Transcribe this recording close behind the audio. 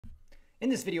In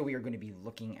this video, we are going to be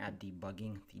looking at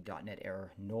debugging the .NET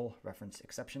error null reference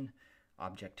exception,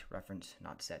 object reference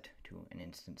not set to an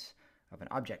instance of an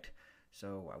object.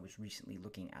 So I was recently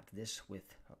looking at this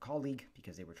with a colleague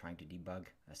because they were trying to debug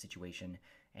a situation,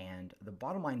 and the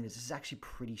bottom line is this is actually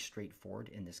pretty straightforward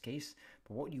in this case.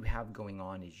 But what you have going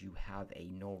on is you have a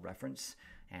null reference,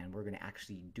 and we're going to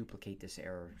actually duplicate this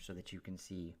error so that you can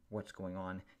see what's going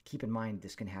on. Keep in mind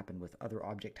this can happen with other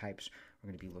object types. We're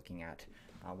going to be looking at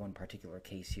one particular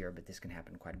case here, but this can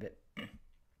happen quite a bit.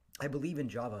 I believe in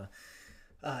Java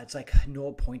it's like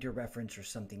null pointer reference or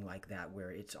something like that, where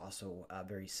it's also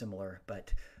very similar,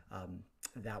 but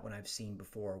that one I've seen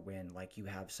before when like you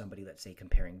have somebody, let's say,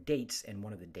 comparing dates, and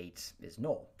one of the dates is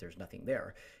null. There's nothing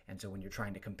there. And so when you're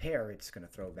trying to compare, it's going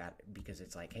to throw that because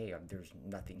it's like, hey, there's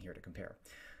nothing here to compare.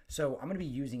 So I'm going to be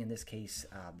using, in this case,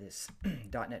 this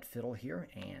 .NET Fiddle here,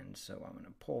 and so I'm going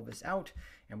to pull this out,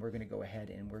 and we're going to go ahead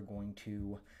and we're going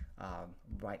to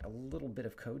write a little bit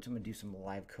of code. So I'm going to do some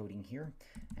live coding here,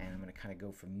 and I'm going to kind of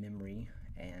go from memory,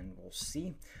 and we'll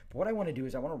see. But what I want to do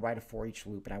is I want to write a for each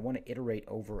loop, and I want to iterate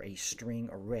over a string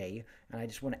array, and I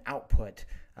just want to output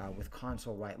with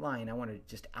console write line. I want to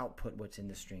just output what's in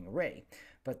the string array.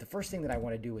 But the first thing that I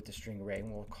want to do with the string array,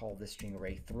 and we'll call this string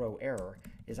array throw error,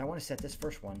 is I want to set this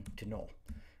first one to null,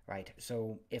 right?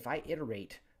 So if I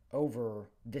iterate over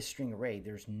this string array,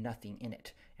 there's nothing in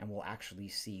it, and we'll actually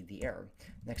see the error.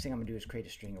 Next thing I'm going to do is create a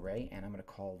string array, and I'm going to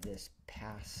call this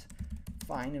pass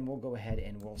fine, and we'll go ahead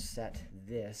and we'll set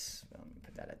this, let me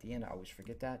put that at the end, I always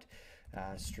forget that,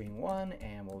 string 1,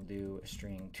 and we'll do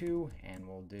string 2, and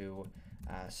we'll do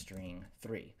string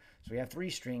 3. So we have 3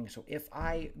 strings. So if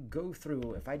I go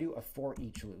through, if I do a for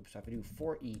each loop, so if I do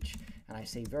for each and I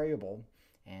say variable,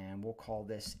 and we'll call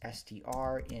this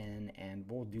str in, and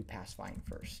we'll do pass fine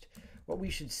first. What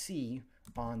we should see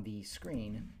on the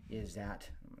screen is that,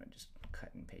 I'm going to just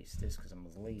cut and paste this because I'm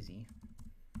lazy.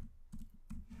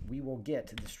 We will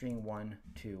get the string 1,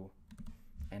 2,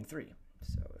 and 3.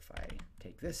 So if I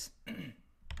take this and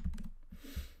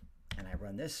I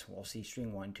run this, we'll see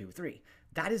string 1, 2, 3.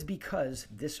 That is because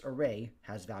this array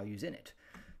has values in it.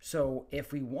 So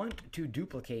if we want to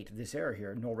duplicate this error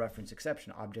here, null reference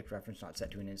exception, object reference not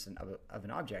set to an instance of an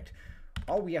object,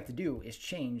 all we have to do is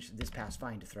change this pass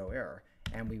fine to throw error,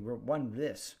 and we run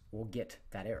this, we'll get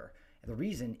that error. And the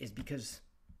reason is because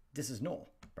this is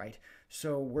null, right?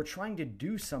 So we're trying to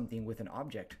do something with an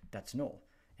object that's null,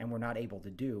 and we're not able to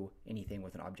do anything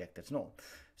with an object that's null.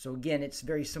 So again, it's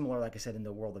very similar, like I said, in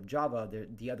the world of Java.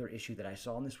 The other issue that I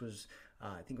saw, and this was,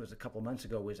 I think it was a couple of months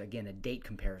ago, was again a date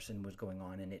comparison was going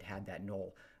on, and it had that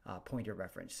null pointer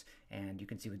reference. And you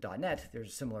can see with .NET, there's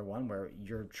a similar one where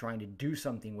you're trying to do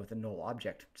something with a null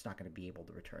object. It's not going to be able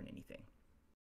to return anything.